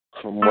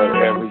from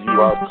wherever you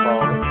are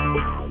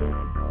calling.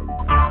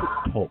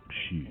 Talk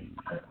shoes.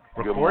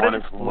 Good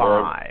morning from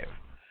live.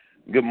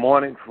 Good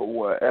morning for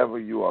wherever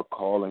you are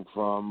calling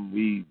from.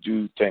 We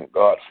do thank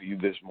God for you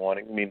this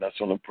morning. I mean, that's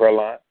on the prayer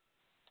line.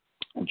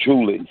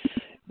 Truly,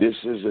 this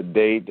is a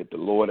day that the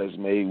Lord has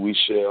made. We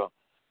shall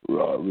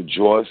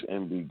rejoice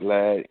and be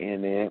glad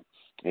in it.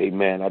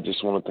 Amen. I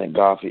just want to thank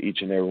God for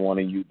each and every one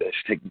of you that's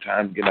taking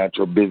time to get out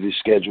your busy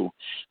schedule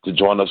to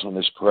join us on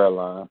this prayer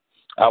line.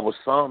 Our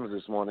Psalms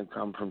this morning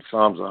come from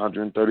Psalms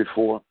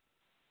 134,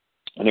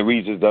 and it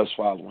reads as thus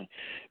following.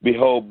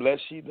 Behold, bless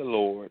ye the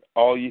Lord,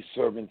 all ye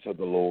servants of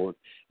the Lord,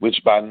 which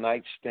by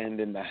night stand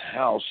in the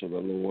house of the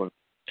Lord.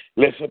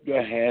 Lift up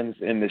your hands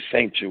in the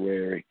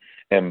sanctuary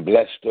and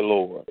bless the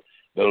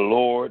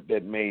Lord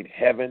that made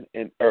heaven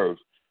and earth.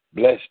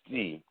 Bless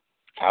thee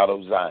out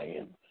of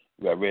Zion.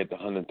 I read the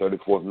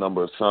 134th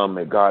number of Psalm.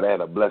 May God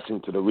add a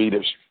blessing to the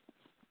readers,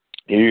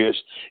 ears,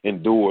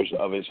 and doers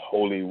of his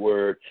holy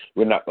word.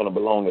 We're not going to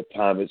belong to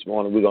time this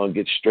morning. We're going to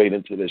get straight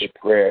into this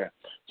prayer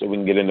so we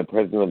can get in the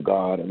presence of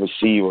God and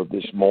receive of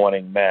this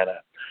morning manna.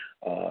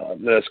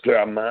 Let us clear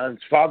our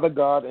minds. Father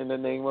God, in the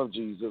name of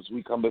Jesus,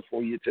 we come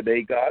before you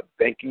today, God,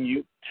 thanking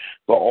you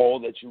for all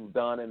that you've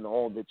done and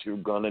all that you're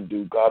going to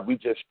do. God, we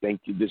just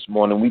thank you this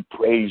morning. We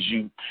praise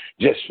you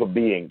just for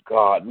being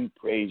God. We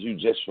praise you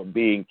just for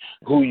being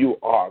who you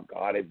are,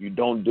 God. If you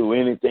don't do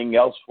anything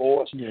else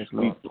for us, yes,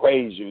 we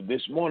praise you.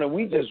 This morning,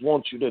 we just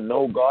want you to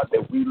know, God,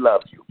 that we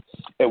love you,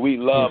 that we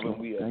love and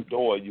we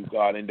adore you,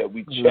 God, and that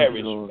we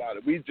cherish you, God.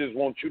 We just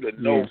want you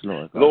to know,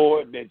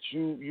 Lord, that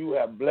you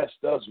have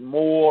blessed us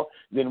more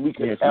than we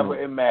could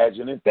ever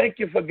imagine. And thank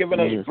you for giving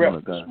us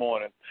breath this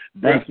morning.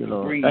 Breath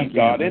to breathe,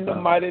 God, in the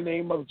mighty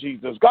name of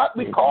Jesus. God,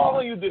 we call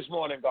on you this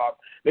morning, God,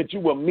 that you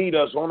will meet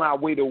us on our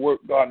way to work,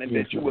 God, and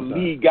that you will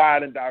lead,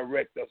 guide, and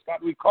direct us. God,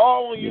 we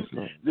call on you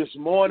this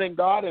morning,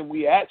 God, and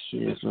we ask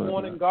you this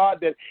morning, God,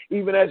 that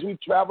even as we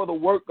travel to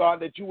work,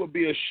 God, that you will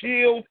be a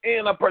shield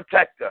and a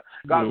protector.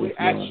 God, we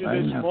ask you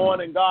this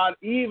morning, God,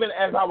 even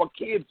as our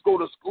kids go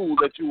to school,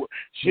 that you will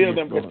shield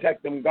and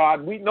protect them,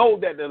 God. We know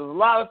that there's a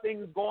lot of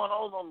things going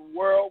on in the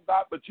world,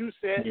 God, but you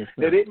said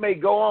that it may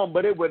go on,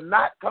 but it would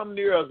not come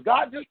near us.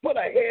 God, just put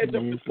a hedge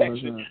of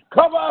protection.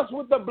 Cover us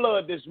with the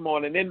blood this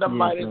morning in the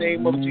mighty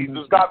name of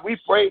Jesus. God, we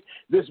pray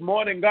this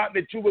morning, God,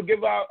 that you will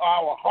give our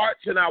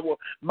hearts and our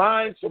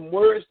minds some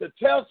words to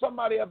tell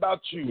somebody about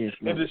you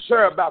and to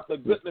share about the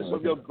goodness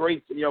of your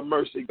grace and your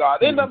mercy,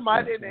 God, in the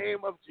mighty name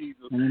of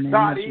Jesus.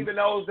 God, even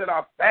those that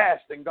are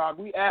fasting, God,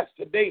 we ask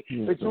today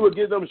that you will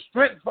give them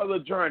strength for the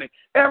journey,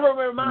 ever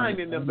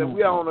reminding them that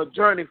we are on a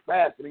journey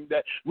fasting,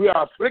 that we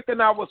are afflicting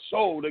our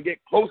soul to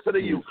get closer to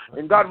you.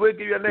 And God, we'll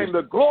give your name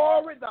the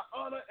glory, the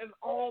honor, and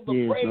all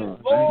the praise.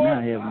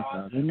 Lord,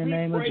 God,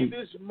 we pray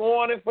this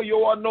morning for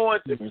your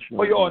anointing,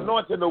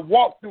 to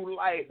walk through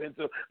life and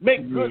to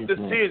make good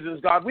decisions,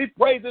 God. We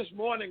pray this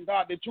morning,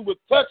 God, that you would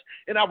touch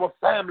in our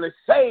family,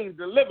 save,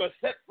 deliver,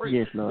 set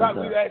free. God,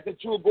 we ask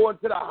that you will go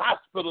into the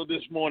hospital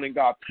this morning,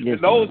 God.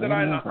 And those that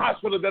are in the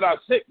hospital that are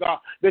sick, God,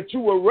 that you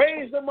will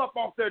raise them up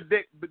off their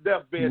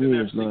deathbed and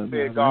their sick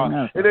bed,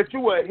 God, and that you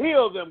will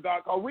heal them,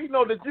 God, because we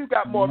know that you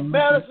got more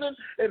medicine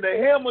in the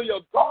hem of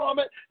your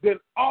garment than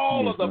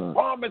all of the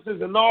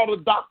pharmacists and all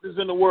the doctors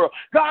in the world.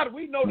 God,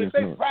 we know that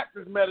they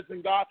practice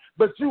medicine, God,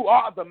 but you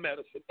are the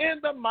medicine. In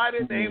the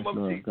mighty name of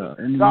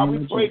Jesus. God,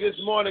 we pray this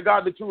morning,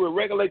 God, that you will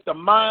regulate the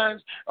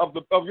minds of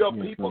your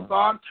people,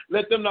 God.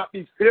 Let them not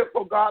be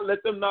fearful, God.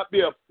 Let them not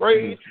be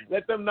afraid.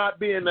 Let them not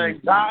be in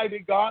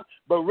anxiety, God,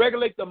 but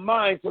regulate the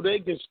mind so they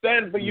can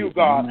stand for you,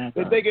 God,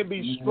 that they can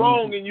be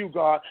strong in you,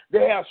 God.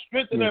 They have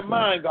strength in their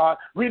mind, God.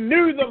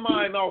 Renew the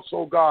mind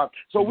also, God,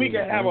 so we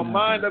can have a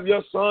mind of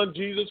your Son,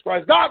 Jesus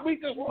Christ. God, we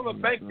just want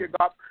to thank you,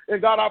 God.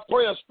 And God, I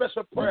pray a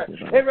special prayer.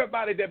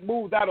 Everybody that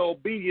moves out of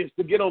obedience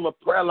to get on the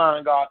prayer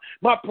line, God.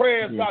 My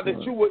prayer is, God,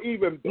 that you will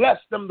even bless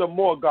them the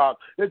more, God.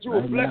 That you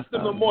will bless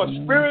them the more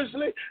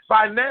spiritually,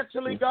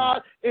 financially,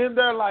 God, in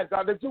their life,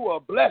 God. That you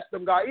will bless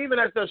them, God, even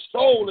as their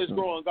soul is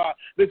growing, God.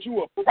 That you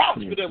will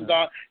prosper them,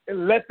 God,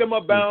 and let them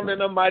abound in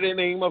the mighty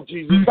name of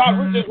Jesus. God,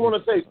 we just want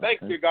to say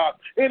thank you, God.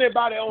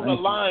 Anybody on the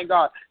line,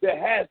 God, that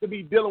has to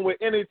be dealing with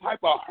any type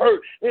of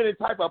hurt, any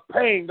type of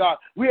pain, God,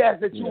 we ask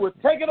that you would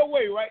take it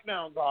away right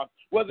now, God,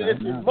 whether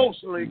it's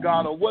emotionally,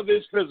 God, or whether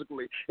it's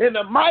physically. In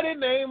the mighty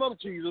name of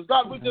Jesus,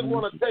 God, we just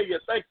want to tell you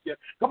thank you.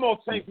 Come on,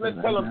 saints, let's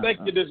tell them thank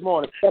you this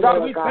morning.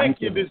 God, we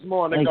thank you this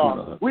morning,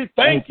 God. We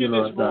thank you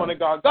this morning,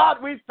 God. God,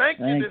 we thank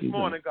you this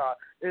morning, God.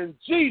 In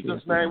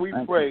Jesus' name we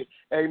pray.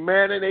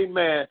 Amen and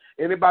amen.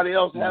 Anybody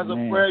else has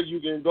a prayer, you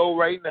can go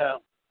right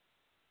now.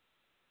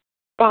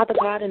 Father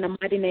God, in the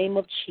mighty name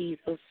of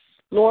Jesus,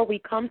 Lord, we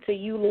come to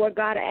you, Lord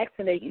God,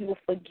 asking that you will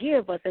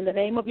forgive us in the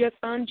name of your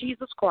Son,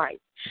 Jesus Christ.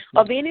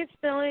 of any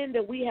sin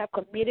that we have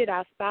committed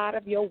outside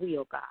of your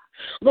will, God.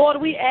 Lord,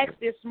 we ask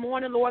this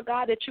morning, Lord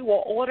God, that you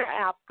will order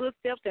our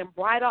footsteps and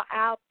bridle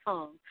our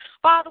tongue.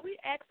 Father, we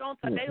ask on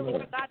today,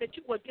 Lord God, that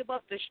you will give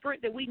us the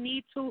strength that we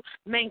need to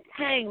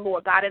maintain,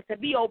 Lord God, and to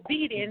be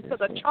obedient to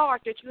the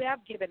charge that you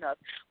have given us.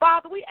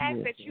 Father, we ask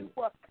that you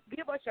will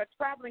give us your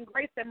traveling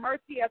grace and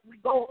mercy as we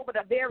go over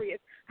the various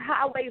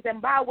highways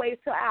and byways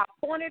to our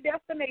appointed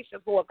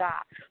destinations, Lord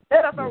God.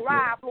 Let us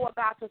arrive, Lord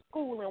God, to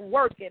school and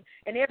work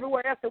and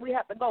everywhere else that we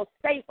have to go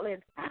safely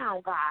and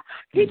sound, God.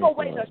 Keep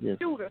away the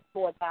shooters,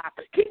 Lord God.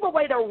 Keep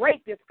away the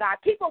rapists, God.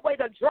 Keep away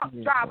the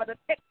drunk driver, the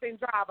texting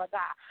driver,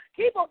 God.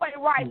 Keep away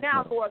right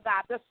now, Lord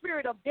God, the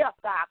spirit of death,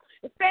 God.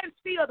 Stand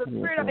still, the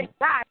spirit of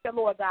anxiety,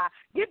 Lord God.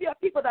 Give your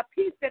people the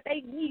peace that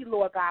they need,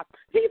 Lord God.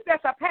 Peace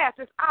that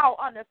surpasses all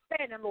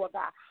understanding, Lord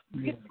God.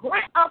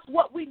 Grant us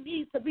what we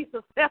need to be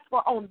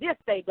successful on this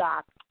day,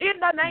 God. In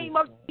the name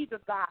of Jesus,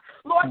 God.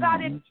 Lord God,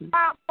 if you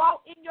find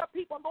fault in your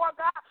people, Lord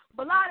God,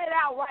 blot it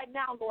out right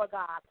now, Lord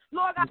God.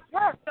 Lord God,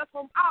 purge us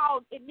from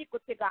all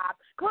iniquity, God.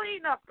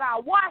 Clean us,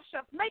 God. Wash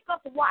us. Make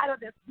us whiter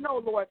than snow,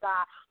 Lord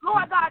God.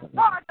 Lord God,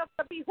 charge us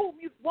to be whom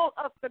you want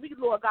us to be,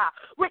 Lord God.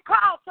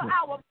 Recall to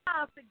our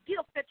minds the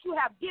gifts that you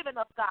have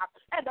given us, God,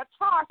 and the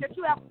charge that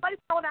you have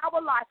placed on our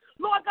life.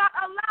 Lord God,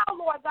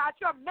 allow, Lord God,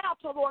 your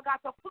mantle, Lord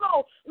God, to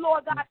flow,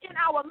 Lord God, in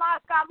our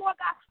lives, God.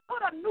 Lord God, put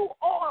a new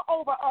oil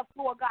over us,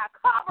 Lord God.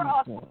 Cover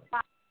us, Lord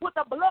God, with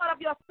the blood of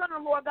your Son,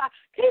 Lord God.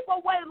 Keep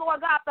away, Lord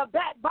God, the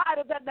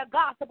backbiters and the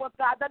gossipers,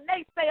 God, the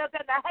naysayers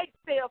and the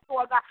hatesayers,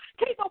 Lord God.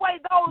 Keep away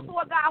those,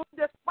 Lord God,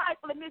 who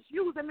despitefully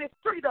misuse and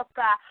mistreat us,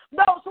 God.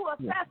 Those who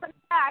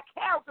assassinate our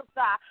characters,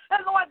 God.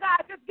 And, Lord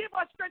God, just give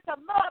us strength to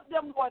love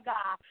them, Lord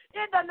God.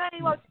 In the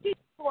name of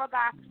Jesus, Lord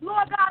God.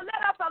 Lord God,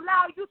 let us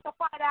allow you to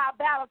fight our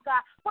battles,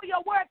 God. For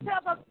your word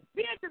tells us,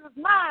 vengeance is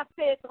mine,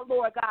 says the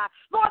Lord God.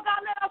 Lord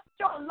God, let us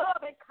show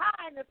love and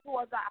kindness,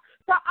 Lord God,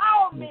 to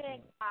all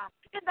men, God.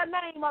 In the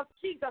name of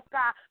Jesus,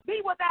 God. Be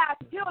with our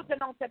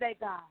children on today,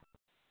 God.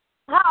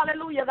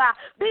 Hallelujah, God.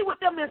 Be with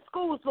them in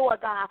schools,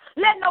 Lord God.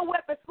 Let no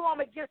weapon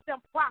form against them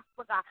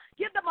prosper, God.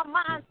 Give them a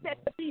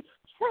mindset to be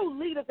true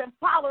leaders and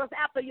followers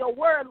after your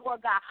word,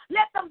 Lord God.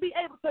 Let them be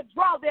able to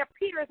draw their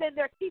peers and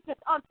their teachers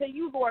unto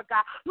you, Lord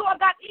God.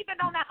 Lord God, even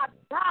on our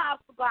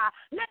jobs, God,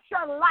 let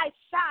your light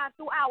shine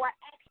through our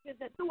actions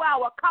and through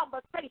our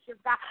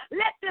conversations, God.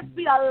 Let this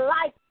be a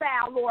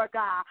lifestyle, Lord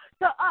God,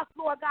 to us,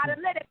 Lord God,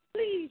 and let it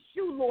please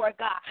you, Lord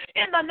God.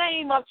 In the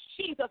name of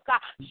Jesus,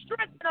 God,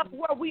 strengthen us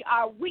where we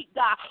are weak,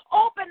 God.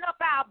 Open up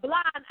our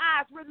blind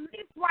eyes.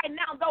 Release right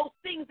now those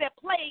things that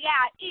plague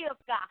our ears,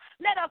 God.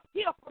 Let us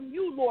hear from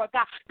you, Lord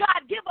God.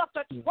 God, give us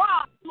a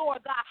trust, Lord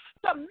God,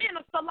 to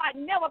minister like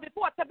never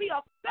before, to be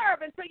a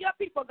servant to your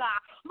people, God.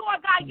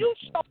 Lord God, you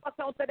show us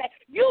on today.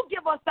 You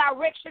give us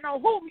direction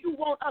on whom you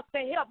want us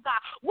to help,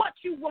 God, what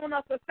you want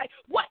us to say,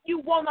 what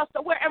you want us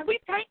to wear. And we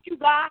thank you,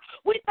 God.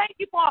 We thank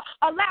you for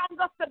allowing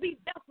us to be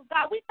vessels,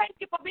 God. We thank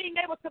you for being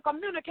able to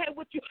communicate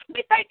with you.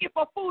 We thank you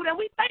for food, and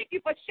we thank you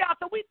for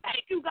shelter. We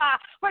thank you, God,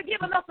 for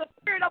giving us a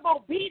spirit of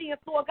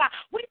obedience, Lord God.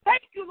 We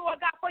thank you,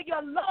 Lord God, for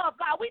your love,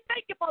 God. We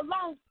thank you for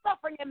long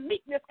suffering and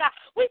meekness, God.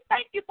 We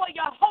thank you for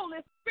your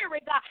Holy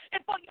Spirit, God,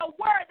 and for your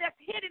word that's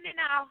hidden in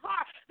our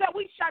heart that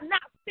we shall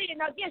not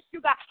sin against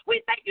you, God. We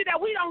thank you that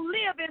we don't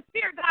live in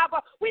fear, God,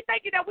 but we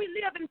thank you that we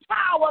live in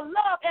power,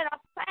 love, and a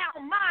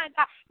sound mind,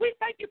 God. We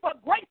thank you for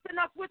gracing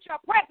us with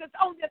your presence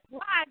on this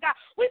line, God.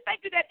 We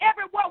thank you that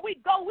everywhere we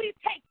go, we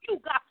take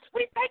you, God.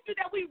 We thank you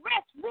that we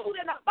rest, rule,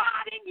 and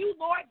abide in you,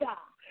 Lord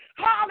God.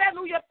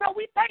 Hallelujah. So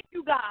we thank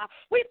you, God.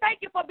 We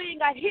thank you for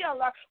being a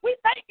healer. We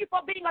thank you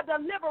for being a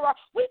deliverer.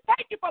 We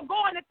thank you for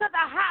going into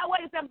the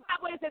highways and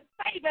byways and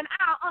saving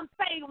our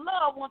unsaved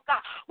loved ones,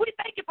 God. We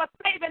thank you for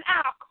saving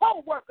our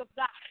co-workers,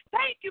 God.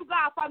 Thank you,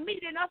 God, for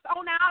meeting us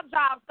on our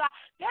jobs, God.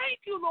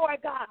 Thank you,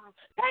 Lord God.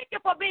 Thank you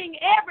for being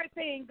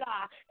everything,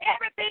 God.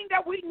 Everything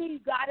that we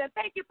need, God. And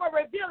thank you for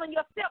revealing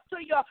yourself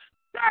to your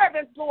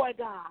servants, Lord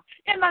God,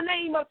 in the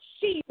name of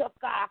Jesus,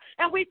 God.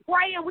 And we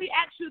pray and we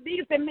ask you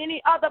these and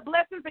many other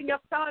blessings in your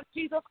Son,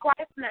 Jesus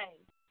Christ's name.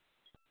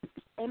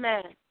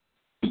 Amen.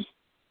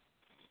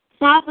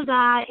 Father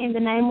God, in the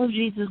name of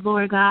Jesus,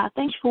 Lord God,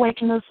 thank you for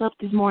waking us up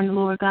this morning,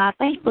 Lord God.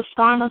 Thank you for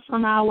starting us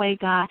on our way,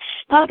 God.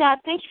 Father God,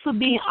 thank you for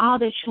being all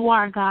that you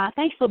are, God.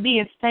 Thank you for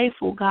being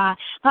faithful, God.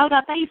 Father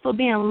God, thank you for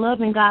being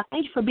loving, God.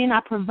 Thank you for being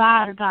our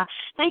provider, God.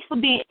 Thank you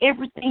for being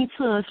everything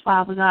to us,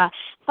 Father God.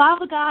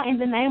 Father God, in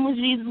the name of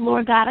Jesus,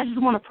 Lord God, I just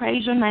want to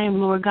praise your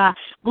name, Lord God.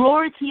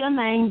 Glory to your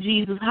name,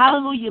 Jesus.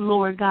 Hallelujah,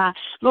 Lord God.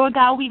 Lord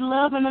God, we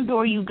love and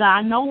adore you,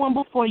 God. No one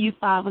before you,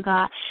 Father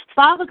God.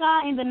 Father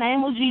God, in the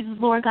name of Jesus,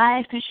 Lord God, I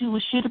ask that you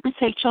will shield and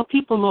protect your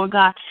people, Lord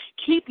God.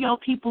 Keep your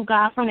people,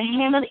 God, from the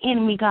hand of the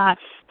enemy, God.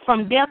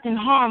 from death and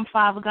harm,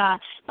 Father God.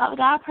 Father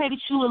God, I pray that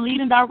you will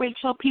lead and direct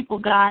your people,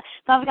 God.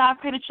 Father God, I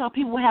pray that your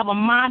people will have a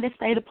mind that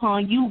stayed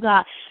upon you,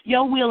 God,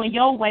 your will and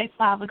your way,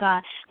 Father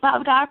God.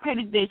 Father God, I pray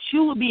that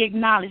you will be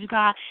acknowledged,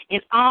 God,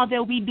 in all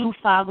that we do,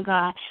 Father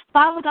God.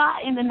 Father God,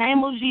 in the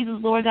name of Jesus,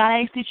 Lord God,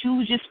 I ask that you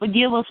would just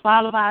forgive us for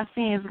all of our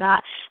sins,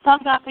 God.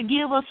 Father God,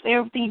 forgive us for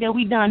everything that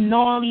we done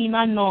knowingly and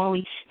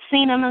unknowingly,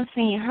 seen and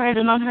unseen, heard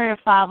and unheard,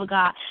 Father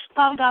God.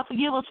 Father God,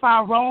 forgive us for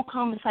our wrong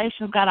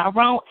conversations, God, our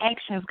wrong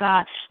actions,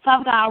 God.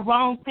 Father God, our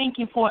wrong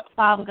thinking,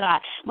 Father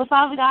God. But,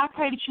 Father God, I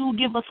pray that you will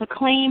give us a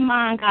clean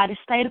mind, God, that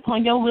stayed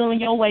upon your will and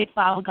your way,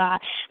 Father God.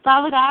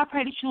 Father God, I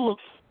pray that you will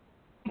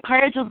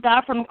encourage us,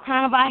 God, from the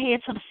crown of our head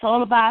to the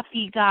sole of our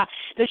feet, God.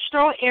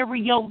 Destroy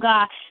every yoke,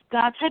 God.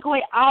 God, take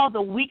away all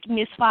the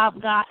weakness, Father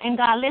God. And,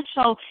 God, let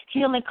your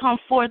healing come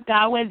forth,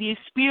 God, whether it's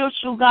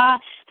spiritual, God,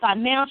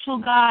 financial,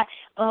 God,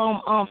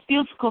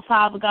 physical,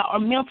 Father God, or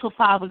mental,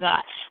 Father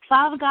God.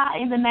 Father God,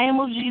 in the name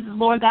of Jesus,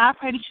 Lord God, I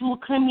pray that you will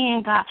come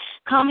in, God.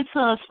 Come into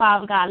us,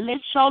 Father God. Let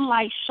your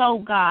light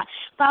show, God.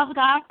 Father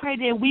God, I pray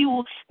that we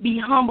will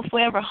be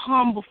forever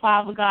humble,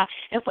 Father God,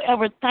 and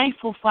forever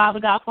thankful, Father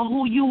God, for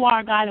who you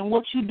are, God, and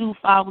what you do,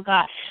 Father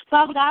God.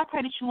 Father God, I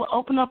pray that you will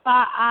open up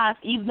our eyes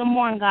even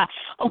more, God.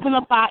 Open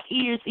up our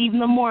ears even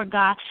more,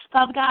 God.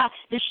 Father God,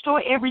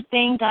 destroy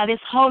everything, God,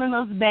 that's holding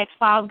us back,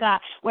 Father God,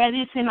 whether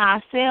it's in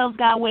ourselves,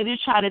 God, whether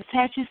it's trying to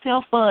attach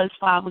yourself for us,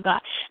 Father God.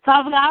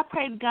 Father God, I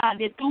pray, God,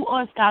 that through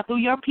us, God, through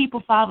your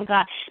people, Father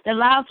God, that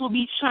lives will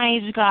be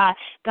changed, God.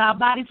 God,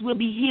 bodies will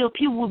be healed.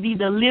 People will be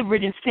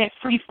delivered and set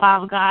free,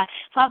 Father God.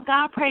 Father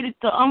God, I pray that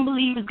the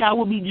unbelievers, God,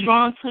 will be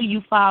drawn to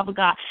you, Father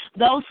God.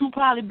 Those who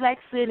probably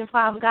backslidden,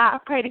 Father God, I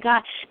pray to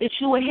God that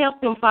you will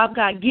help them, Father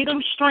God. Give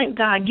them strength,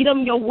 God. Give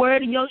them your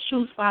word and your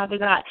truth, Father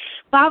God.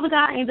 Father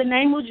God, in the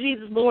name of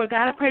Jesus, Lord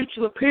God, I pray that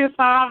you will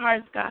purify our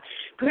hearts, God.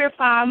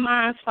 Purify our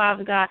minds,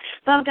 Father God.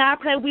 Father God, I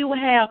pray we will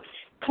have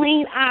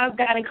clean eyes,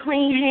 God, and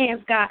clean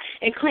hands, God,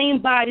 and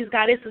clean bodies,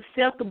 God, it's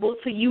acceptable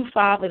to you,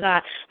 Father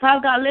God.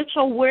 Father God, let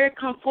your word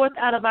come forth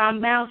out of our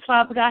mouths,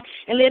 Father God,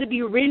 and let it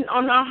be written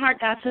on our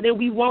heart, God, so that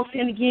we won't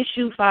sin against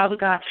you, Father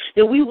God,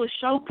 that we will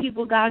show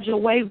people, God, your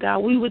way, God.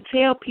 We will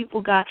tell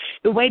people, God,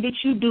 the way that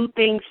you do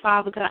things,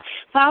 Father God.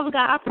 Father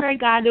God, I pray,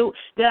 God,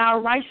 that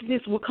our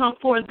righteousness will come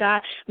forth, God.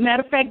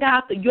 Matter of fact,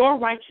 God, your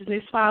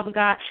righteousness, Father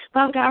God.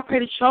 Father God, I pray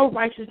that your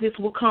righteousness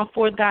will come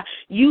forth, God.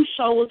 You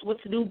show us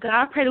what to do, God.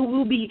 I pray that we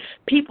will be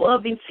people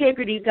of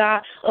integrity,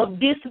 God, of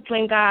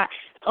discipline, God,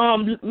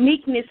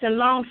 meekness and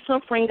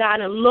long-suffering,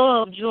 God, and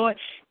love, joy,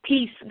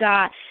 peace,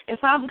 God. And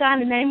Father God, in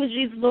the name of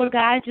Jesus, Lord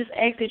God, I just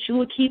ask that you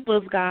would keep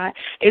us, God,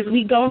 as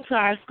we go to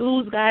our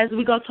schools, God, as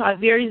we go to our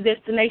various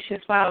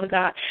destinations, Father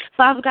God.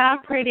 Father God,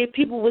 I pray that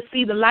people will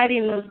see the light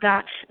in us,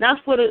 God, not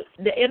for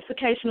the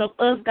edification of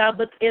us, God,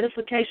 but the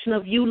edification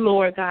of you,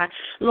 Lord God.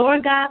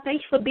 Lord God,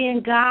 thank you for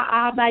being God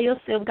all by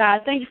yourself,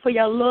 God. Thank you for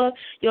your love,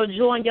 your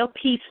joy, and your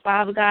peace,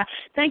 Father God.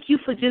 Thank you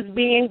for just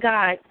being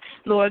God,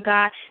 Lord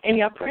God. In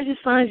your precious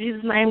Son,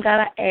 Jesus' name,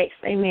 God, I ask.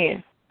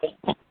 Amen.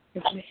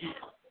 Amen.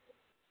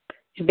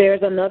 If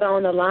there's another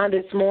on the line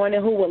this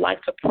morning who would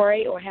like to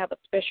pray or have a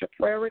special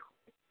prayer request,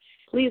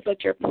 please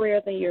let your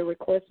prayers and your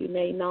requests be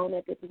made known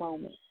at this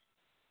moment.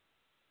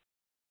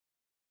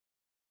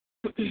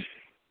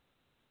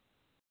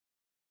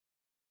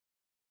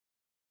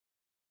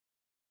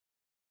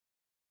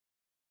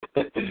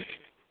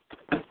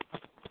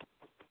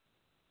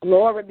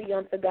 Glory be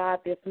unto God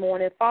this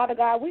morning. Father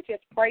God, we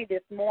just pray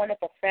this morning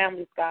for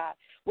families, God.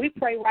 We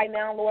pray right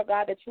now, Lord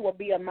God, that you will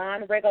be a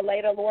mind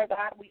regulator, Lord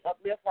God. We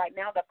uplift right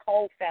now the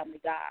Cole family,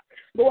 God.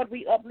 Lord,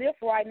 we uplift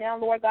right now,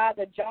 Lord God,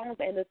 the Jones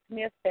and the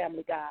Smith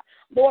family, God.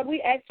 Lord,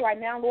 we ask right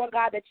now, Lord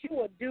God, that you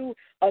will do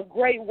a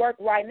great work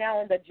right now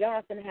in the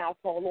Johnson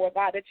household, Lord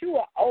God, that you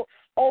will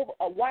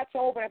watch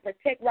over and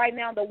protect right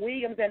now the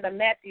Williams and the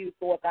Matthews,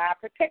 Lord God.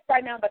 Protect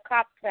right now the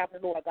Cox family,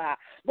 Lord God.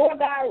 Lord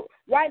God,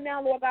 right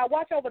now, Lord God,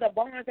 watch over the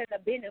Barnes and the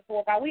Bennett,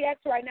 Lord God. We ask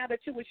right now that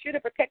you will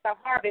should protect the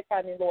Harvey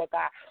family, Lord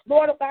God.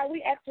 Lord God,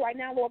 we ask right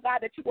now, Lord God,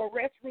 that you will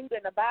rest, root,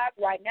 and abide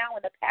right now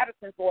in the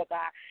Pattersons, Lord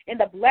God, in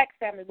the Black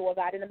family, Lord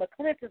God, in the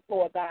McClintons,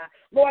 Lord God.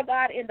 Lord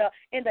God, in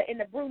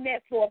the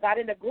Brunettes, Lord God,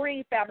 in the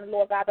Green family,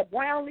 Lord God, the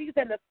Brownlees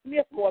and the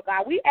Smith, Lord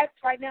God. We ask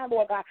right now,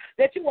 Lord God,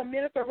 that you will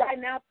minister right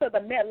now to the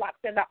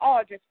Medlocks and the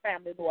Aldridge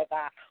family, Lord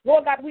God.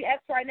 Lord God, we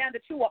ask right now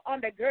that you will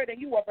undergird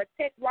and you will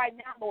protect right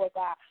now, Lord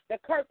God, the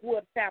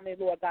Kirkwood family,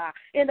 Lord God.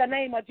 In the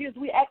name of Jesus,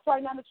 we ask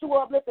right now that you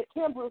will uplift the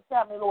Kimbrough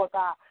family, Lord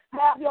God.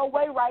 Have your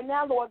way right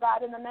now, Lord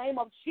God, in the name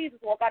of Jesus,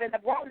 Lord God, in the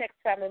Brownneck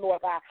family,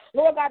 Lord God.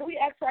 Lord God, we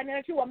ask right now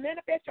that you will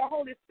manifest your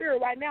Holy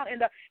Spirit right now in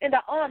the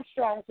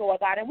Armstrongs,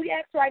 Lord God. And we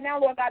ask right now,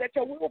 Lord God, that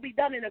your will be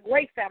done in the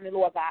Great family,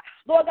 Lord God.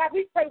 Lord God,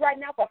 we pray right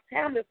now for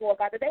families, Lord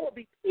God, that there will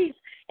be peace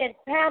in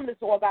families,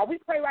 Lord God. We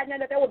pray right now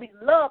that there will be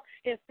love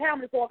in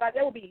families, Lord God.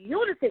 There will be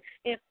unity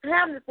in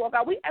families, Lord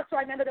God. We ask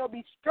right now that there will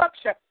be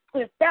structure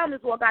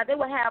families, Lord God. They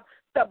will have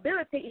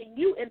stability in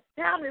you and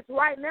families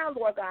right now,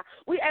 Lord God.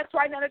 We ask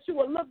right now that you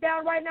will look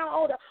down right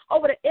now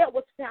over the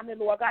Edwards family,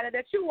 Lord God, and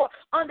that you will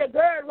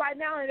undergird right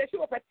now and that you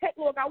will protect,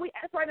 Lord God. We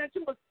ask right now that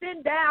you will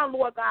send down,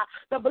 Lord God,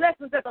 the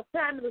blessings that the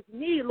families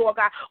need, Lord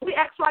God. We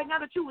ask right now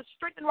that you will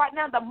strengthen right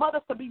now the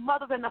mothers to be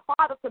mothers and the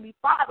fathers to be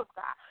fathers,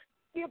 God.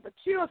 Give the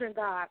children,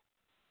 God,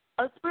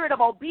 a spirit of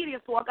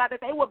obedience, Lord God,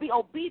 that they will be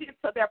obedient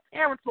to their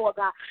parents, Lord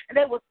God, and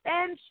they will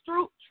stand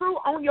true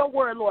on your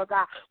word, Lord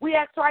God. We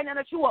ask right now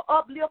that you will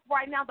uplift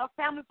right now the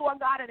families, Lord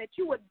God, and that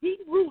you will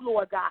deep-root,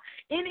 Lord God,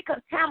 any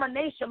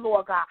contamination,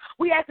 Lord God.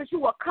 We ask that you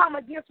will come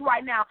against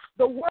right now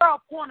the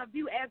world point of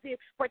view as it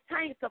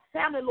pertains to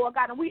family, Lord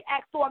God, and we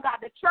ask, Lord God,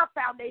 that your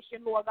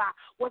foundation, Lord God,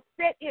 will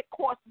set its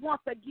course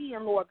once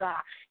again, Lord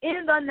God,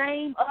 in the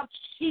name of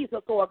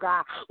Jesus, Lord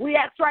God. We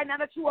ask right now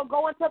that you will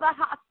go into the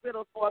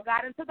hospitals, Lord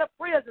God, into the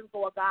prisons,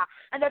 Lord God,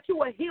 and that you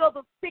will heal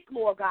the sick,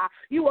 Lord God.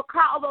 You will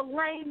call the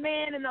lame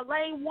man and the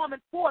lame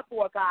woman forth,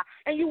 Lord God,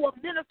 and you will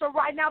minister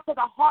right now to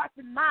the hearts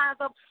and minds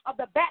of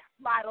the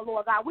backslider,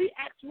 Lord God. We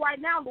ask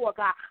right now, Lord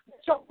God,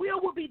 that your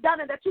will be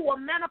done and that you will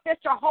manifest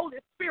your Holy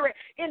Spirit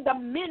in the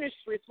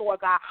ministries,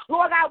 Lord God.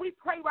 Lord God, we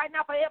pray right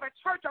now for every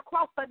church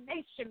across the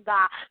nation,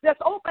 God, that's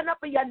open up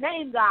in your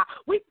name, God.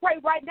 We pray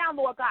right now,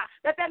 Lord God,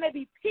 that there may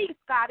be peace,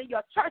 God, in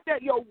your church,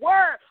 that your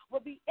word will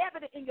be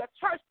evident in your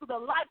church through the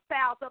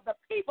lifestyles of the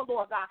people,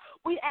 Lord God.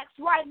 We ask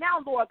right now,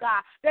 Lord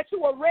God, that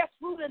you will rest,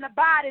 root, and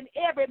abide in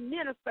every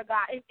minister,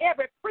 God, in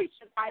every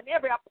preacher, God, in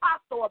every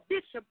apostle or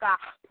bishop, God,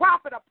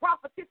 prophet or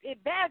prophetess,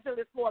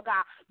 evangelist, Lord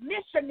God,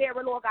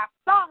 missionary, Lord God,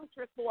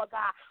 songstress, Lord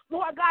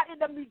God, in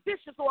the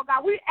musicians, Lord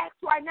God. We ask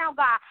right now,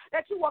 God,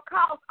 that you will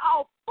cause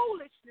all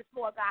foolishness,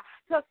 Lord God,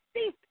 to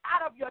cease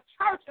out of your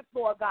churches,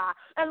 Lord God.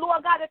 And,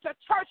 Lord God, that your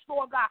church,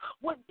 Lord God,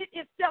 will get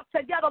itself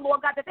together,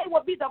 Lord God, that they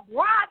will be the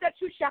bride that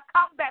you shall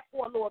come back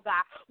for, Lord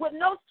God, with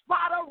no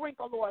spot or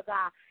wrinkle, Lord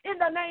God. In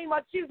the name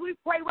of Jesus, we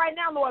pray right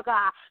now, Lord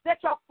God,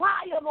 that your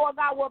fire, Lord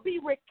God, will be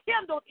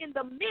rekindled in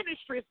the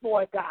ministries,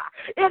 Lord God.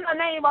 In the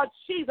name of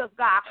Jesus,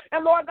 God.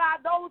 And, Lord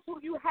God, those who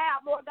you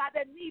have, Lord God,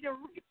 that need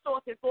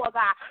resources, Lord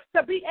God,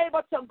 to be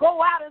able to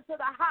go out into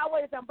the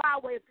highways and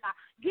byways, God.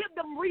 Give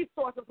them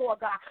resources, Lord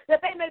God,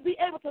 that they may be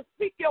able to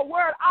speak your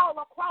word all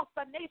across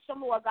the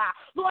nation, Lord God.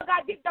 Lord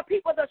God, give the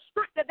people the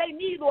strength that they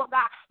need, Lord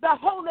God, the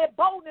holy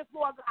boldness,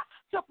 Lord God,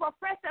 to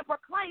profess and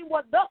proclaim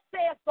what thus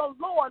says the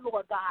Lord,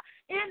 Lord God.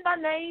 In the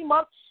name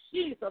of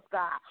Jesus,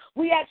 God.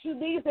 We ask you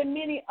these and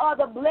many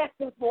other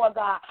blessings, Lord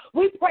God.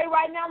 We pray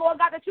right now, Lord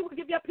God, that you will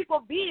give your people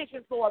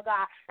visions, Lord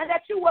God, and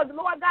that you will,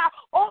 Lord God,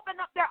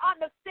 open up their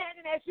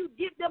understanding as you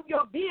give them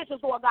your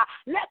visions, Lord God.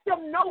 Let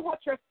them know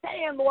what you're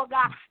saying, Lord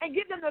God, and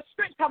give them the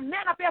strength to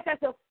manifest and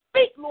to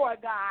speak, Lord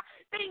God,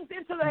 things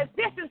into the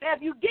existence as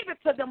you give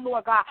it to them,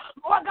 Lord God.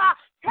 Lord God,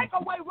 take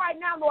away right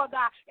now, Lord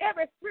God,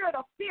 every spirit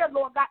of fear,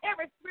 Lord God,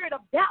 every spirit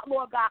of doubt,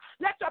 Lord God.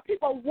 Let your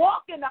people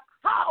walk in the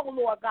call,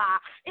 Lord God,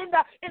 in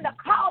the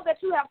call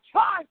that you have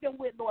charged them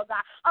with, Lord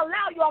God.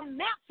 Allow your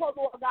mantle,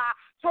 Lord God,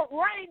 to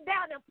rain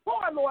down and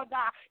pour, Lord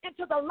God,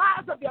 into the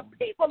lives of your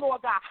people,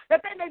 Lord God,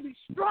 that they may be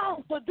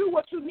strong to do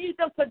what you need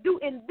them to do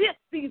in this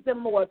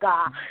season, Lord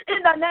God. In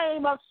the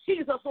name of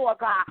Jesus,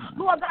 Lord God.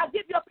 Lord God,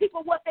 give your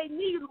people what they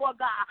need, Lord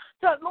God,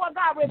 to, Lord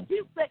God,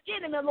 rebuke the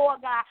enemy,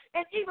 Lord God,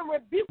 and even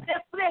rebuke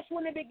their flesh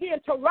when they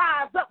begin to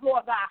rise up,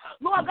 Lord God.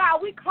 Lord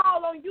God, we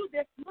call on you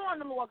this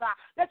morning, Lord God,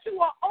 that you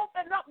will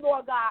open up,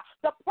 Lord God,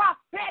 the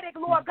prophetic,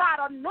 Lord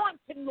God,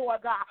 anointing,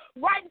 Lord God,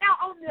 right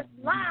now on this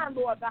line,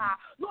 Lord God.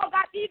 Lord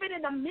God, even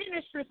in the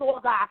ministries,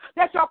 Lord God,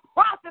 that your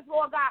prophets,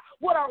 Lord God,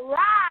 would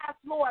arise,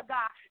 Lord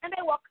God, and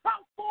they will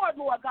come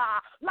forward, Lord God,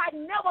 like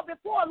never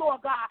before,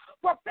 Lord God,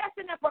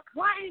 professing and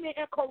proclaiming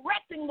and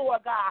correcting,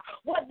 Lord God,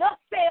 what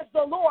thus says the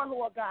Lord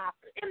God.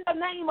 In the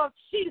name of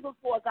Jesus,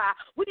 Lord God,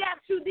 we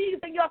ask you these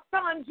in your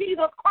Son,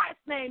 Jesus Christ's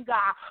name,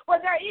 God, for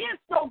there is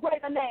no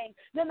greater name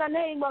than the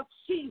name of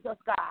Jesus,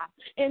 God.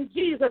 In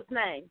Jesus'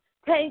 name,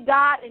 thank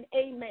God and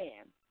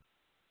amen.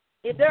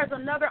 If there's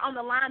another on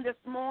the line this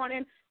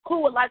morning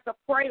who would like to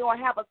pray or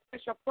have a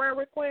special prayer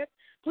request,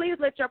 please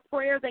let your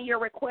prayers and your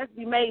requests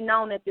be made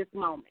known at this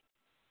moment.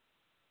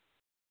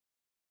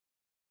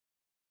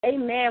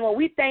 Amen. Well,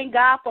 we thank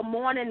God for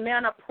Morning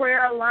Manna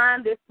Prayer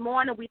Line this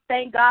morning. We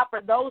thank God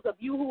for those of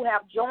you who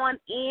have joined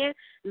in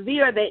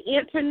via the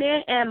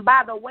internet and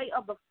by the way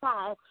of the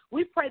phone.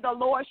 We pray the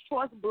Lord's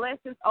choice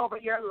blessings over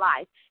your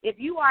life. If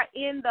you are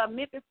in the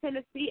Memphis,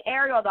 Tennessee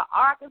area or the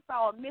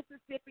Arkansas or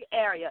Mississippi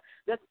area,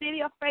 the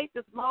City of Faith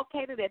is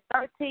located at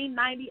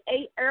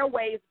 1398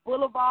 Airways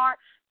Boulevard,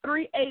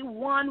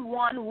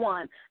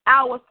 38111.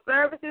 Our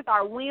services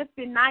are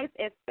Wednesday nights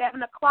at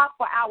 7 o'clock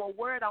for our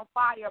Word on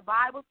Fire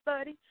Bible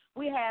study.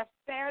 We have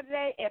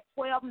Saturday at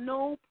 12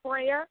 noon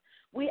prayer.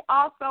 We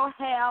also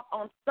have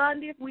on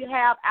Sundays, we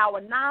have our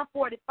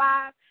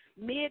 9:45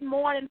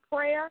 mid-morning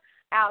prayer,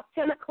 our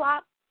 10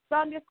 o'clock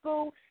Sunday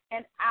school,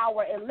 and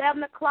our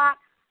 11 o'clock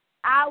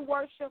I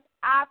worship,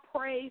 I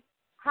praise,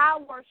 high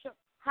worship,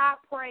 high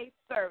praise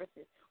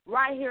services.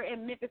 right here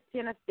in Memphis,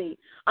 Tennessee.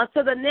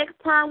 Until the next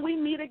time we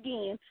meet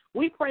again,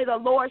 we pray the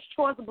Lord's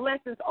choice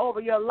blessings over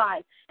your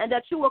life and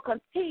that you will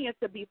continue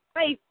to be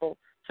faithful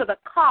to the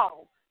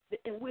call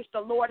in which the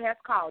Lord has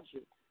called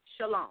you.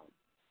 Shalom.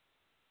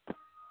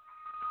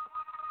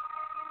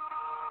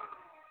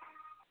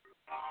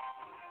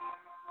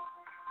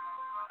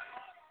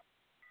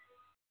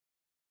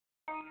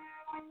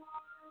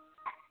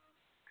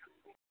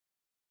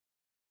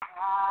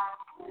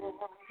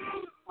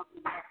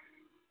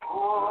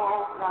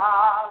 Oh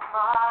God,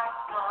 my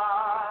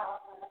Son,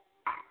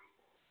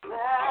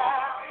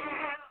 there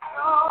is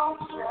no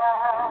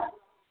shadow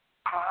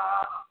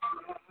of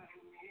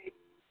turning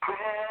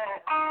when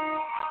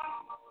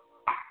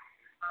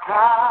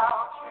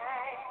thou